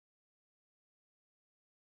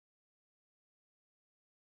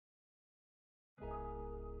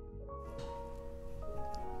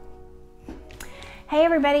Hey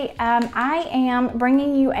everybody, I am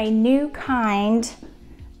bringing you a new kind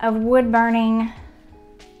of wood burning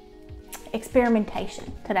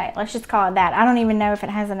experimentation today. Let's just call it that. I don't even know if it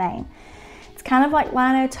has a name. It's kind of like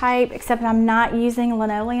linotype, except I'm not using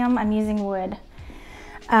linoleum, I'm using wood.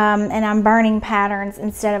 And I'm burning patterns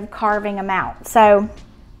instead of carving them out. So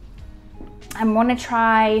I'm going to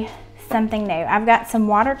try something new. I've got some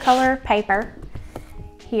watercolor paper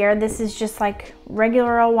here. This is just like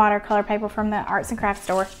regular old watercolor paper from the arts and crafts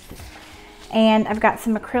store. And I've got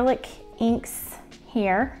some acrylic inks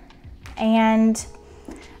here. And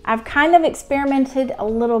I've kind of experimented a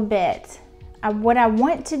little bit. What I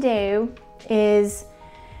want to do is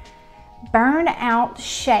burn out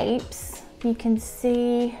shapes. You can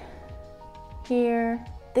see here,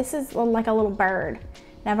 this is like a little bird.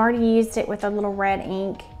 And I've already used it with a little red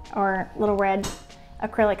ink or little red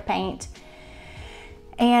acrylic paint.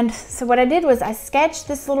 And so what I did was I sketched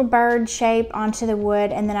this little bird shape onto the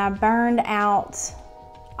wood, and then I burned out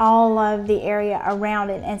all of the area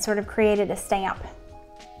around it and sort of created a stamp.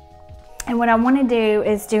 And what I want to do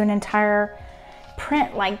is do an entire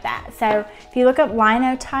print like that. So if you look up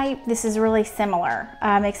linotype, this is really similar,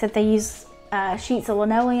 except they use sheets of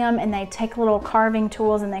linoleum and they take little carving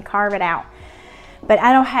tools and they carve it out. But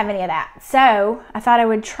I don't have any of that. So I thought I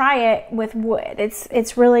would try it with wood.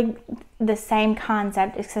 It's really the same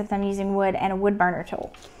concept, except I'm using wood and a wood burner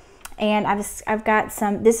tool. And I've got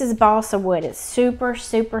some, this is balsa wood. It's super,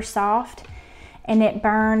 super soft, and it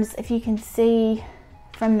burns, if you can see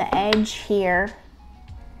from the edge here,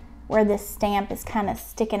 where this stamp is kind of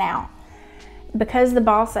sticking out. Because the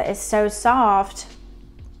balsa is so soft,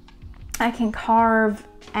 I can carve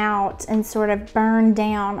out and sort of burn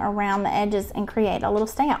down around the edges and create a little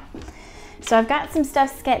stamp. So I've got some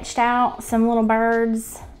stuff sketched out, some little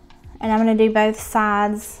birds, and I'm going to do both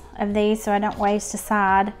sides of these so I don't waste a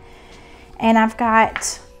side. And I've got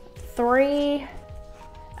 3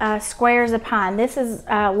 squares of pine. This is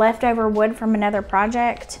leftover wood from another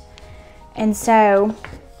project, and so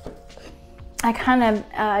I kind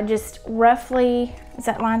of just roughly, is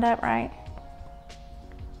that lined up right?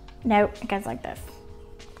 Nope, it goes like this.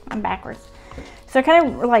 I'm backwards. So I kind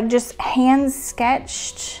of like just hand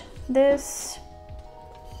sketched this.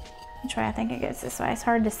 Which way I think it goes this way. It's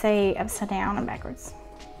hard to say upside down and backwards.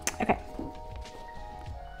 Okay.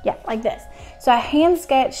 Yeah, like this. So I hand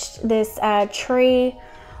sketched this tree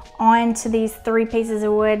onto these 3 pieces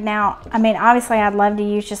of wood. Now, I mean, obviously I'd love to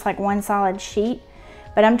use just like one solid sheet,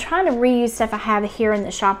 but I'm trying to reuse stuff I have here in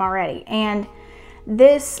the shop already. And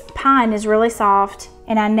this pine is really soft,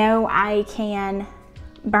 and I know I can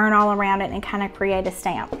burn all around it and kind of create a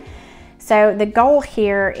stamp. So the goal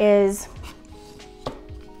here is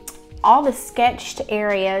all the sketched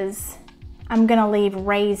areas I'm gonna leave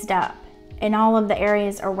raised up, and all of the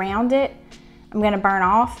areas around it I'm gonna burn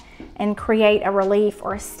off and create a relief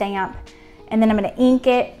or a stamp, and then I'm gonna ink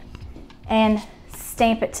it and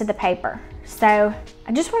stamp it to the paper. So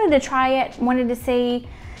I just wanted to try it, wanted to see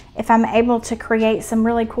if I'm able to create some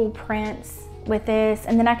really cool prints with this,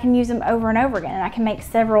 and then I can use them over and over again, and I can make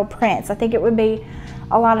several prints. I think it would be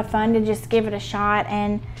a lot of fun to just give it a shot.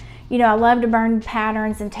 And you know, I love to burn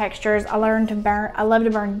patterns and textures. I love to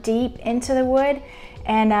burn deep into the wood,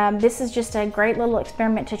 and this is just a great little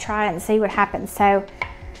experiment to try and see what happens. So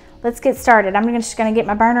let's get started. I'm just gonna get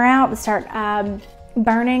my burner out and start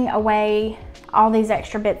burning away all these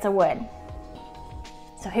extra bits of wood.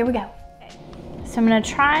 So here we go. So I'm gonna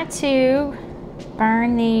try to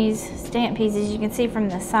burn these stamp pieces. You can see from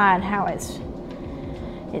the side how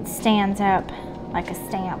it stands up like a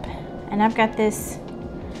stamp. And I've got this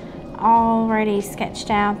already sketched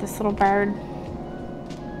out, this little bird.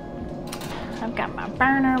 I've got my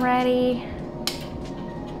burner ready.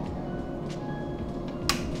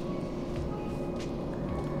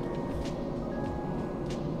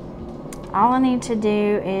 All I need to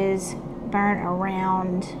do is burn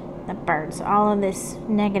around the bird. So all of this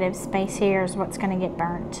negative space here is what's going to get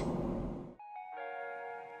burnt.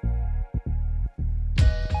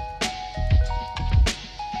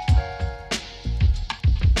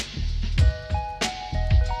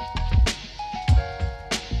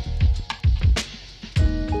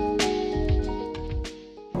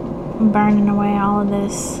 I'm burning away all of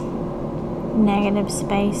this negative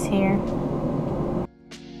space here.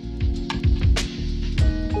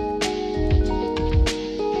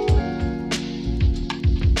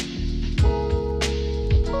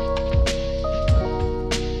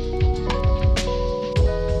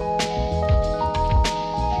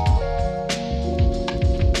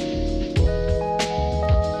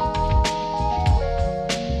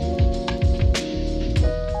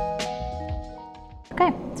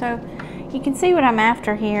 you can see what I'm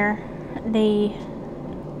after here. The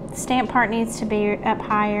stamp part needs to be up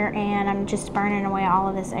higher, and I'm just burning away all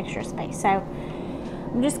of this extra space. So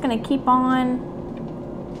I'm just going to keep on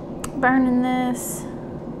burning this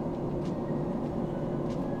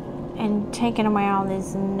and taking away all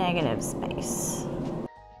this negative space.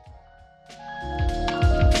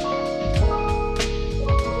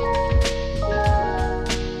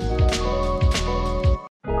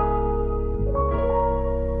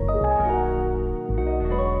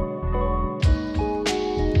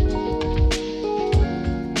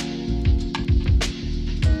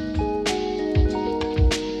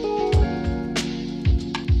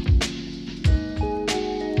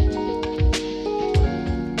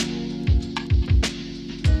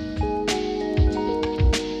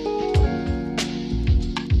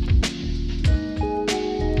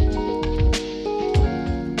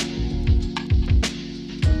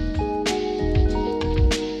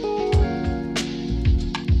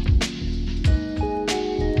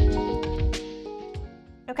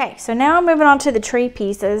 Okay, so now I'm moving on to the tree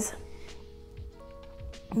pieces.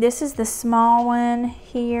 This is the small one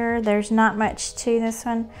here. There's not much to this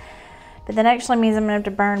one, but that actually means I'm gonna have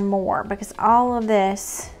to burn more because all of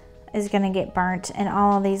this is gonna get burnt and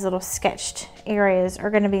all of these little sketched areas are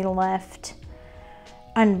gonna be left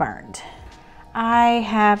unburned. I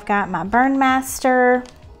have got my Burnmaster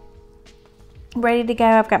ready to go.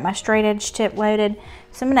 I've got my straight edge tip loaded.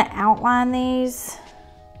 So I'm gonna outline these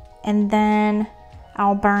and then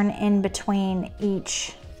I'll burn in between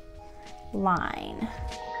each line.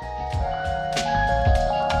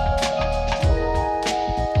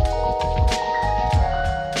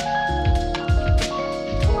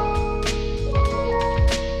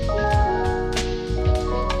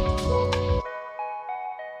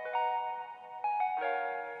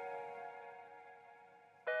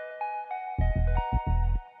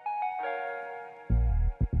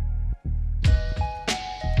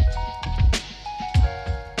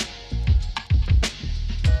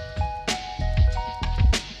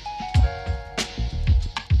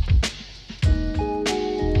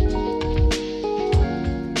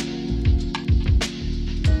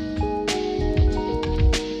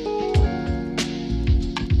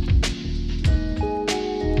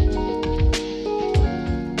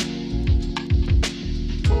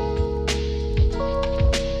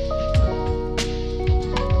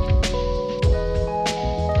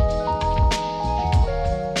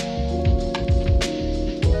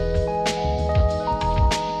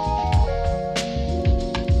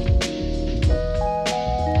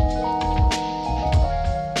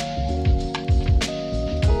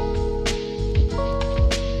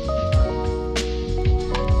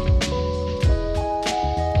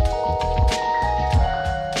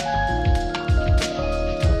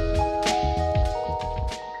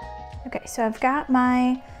 Okay, so I've got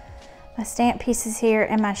my stamp pieces here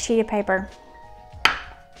and my sheet of paper.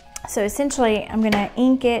 So essentially I'm gonna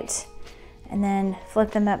ink it and then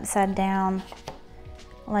flip them upside down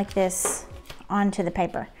like this onto the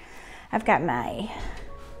paper. I've got my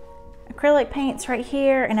acrylic paints right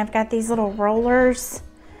here, and I've got these little rollers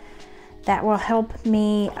that will help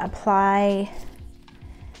me apply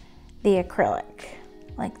the acrylic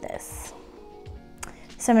like this.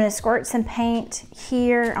 So I'm going to squirt some paint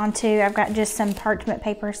here onto, I've got just some parchment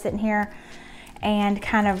paper sitting here, and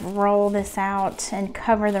kind of roll this out and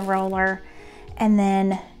cover the roller, and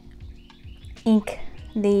then ink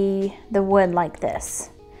the wood like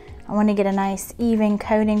this. I want to get a nice even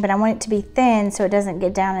coating, but I want it to be thin so it doesn't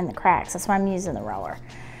get down in the cracks. That's why I'm using the roller.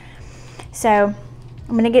 So I'm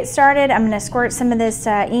going to get started. I'm going to squirt some of this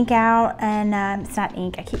ink out, and it's not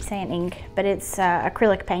ink, I keep saying ink, but it's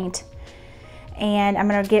acrylic paint. And I'm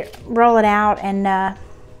going to roll it out and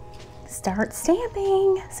start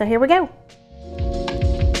stamping. So here we go.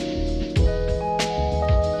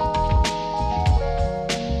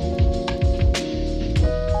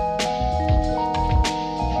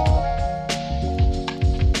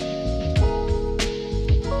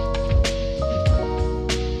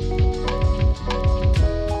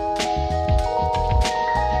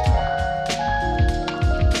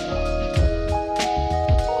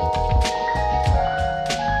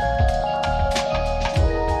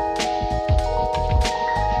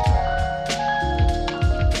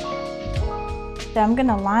 So I'm going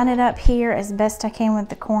to line it up here as best I can with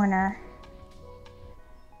the corner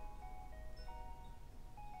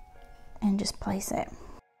and just place it.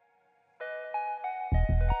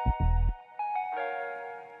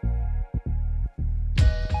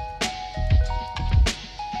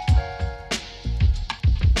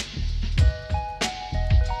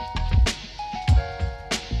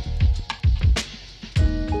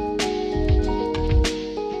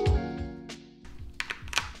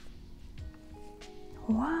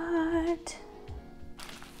 What?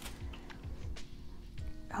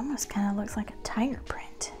 Almost kind of looks like a tiger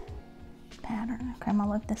print pattern. Okay, I'm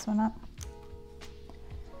gonna look this one up.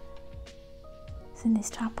 So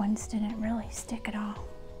these top ones didn't really stick at all.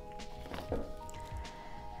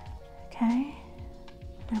 Okay,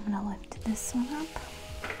 I'm gonna lift this one up.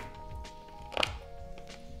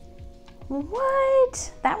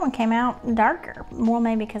 What? That one came out darker. Well,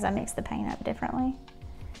 maybe because I mixed the paint up differently.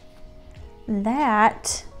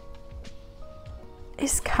 That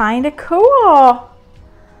is kind of cool.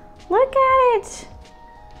 Look at it.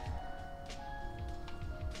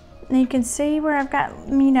 And you can see where I've got,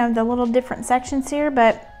 you know, the little different sections here,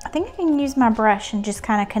 but I think I can use my brush and just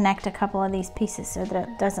kind of connect a couple of these pieces so that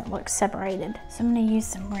it doesn't look separated. So I'm going to use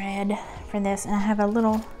some red for this, and I have a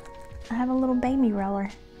little baby roller.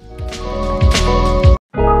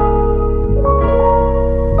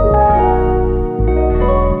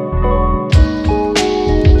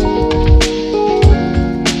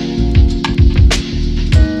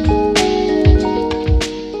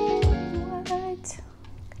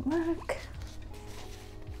 Look.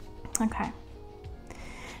 Okay.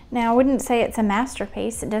 Now I wouldn't say it's a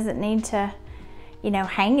masterpiece. It doesn't need to, you know,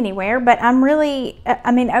 hang anywhere, but I'm really,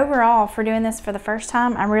 I mean, overall for doing this for the first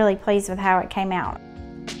time, I'm really pleased with how it came out.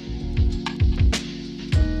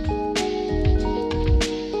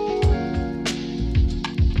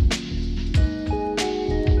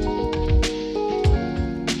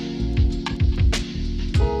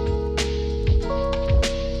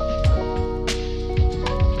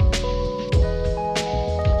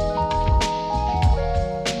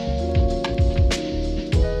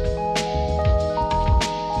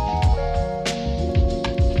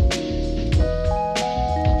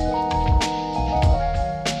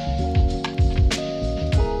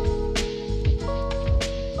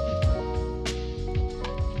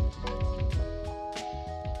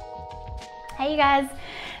 Hey you guys,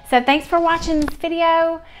 so thanks for watching this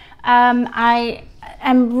video. I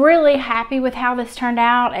am really happy with how this turned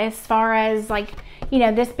out, as far as, like, you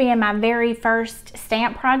know, this being my very first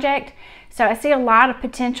stamp project. So I see a lot of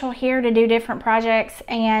potential here to do different projects,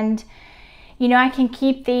 and you know, I can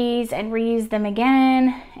keep these and reuse them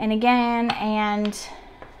again and again and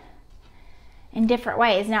in different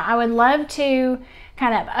ways. Now I would love to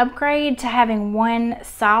kind of upgrade to having one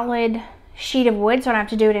solid sheet of wood so I don't have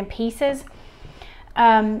to do it in pieces.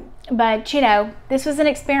 But you know, this was an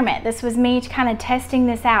experiment. This was me kind of testing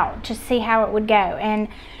this out to see how it would go, and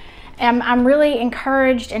I'm really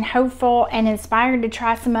encouraged and hopeful and inspired to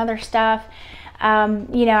try some other stuff.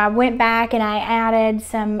 You know, I went back and I added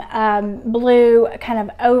some blue kind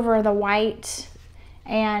of over the white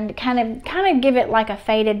and kind of give it like a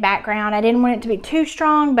faded background. I didn't want it to be too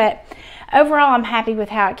strong, but overall I'm happy with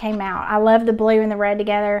how it came out. I love the blue and the red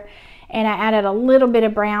together. And I added a little bit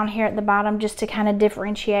of brown here at the bottom just to kind of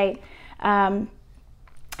differentiate the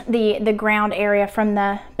ground area from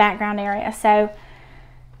the background area. So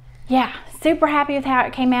yeah, super happy with how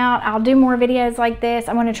it came out. I'll do more videos like this.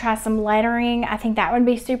 I want to try some lettering. I think that would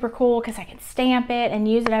be super cool because I could stamp it and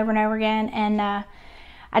use it over and over again. And I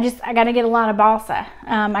got to get a lot of balsa.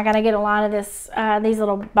 I got to get a lot of these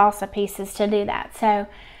little balsa pieces to do that. So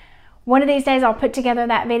one of these days I'll put together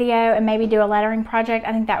that video and maybe do a lettering project.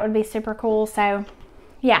 I think that would be super cool. So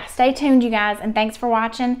yeah, stay tuned you guys, and thanks for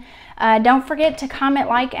watching. Don't forget to comment,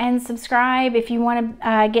 like, and subscribe. If you want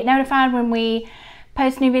to get notified when we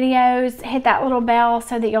post new videos, hit that little bell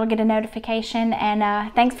so that you'll get a notification.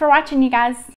 And thanks for watching you guys.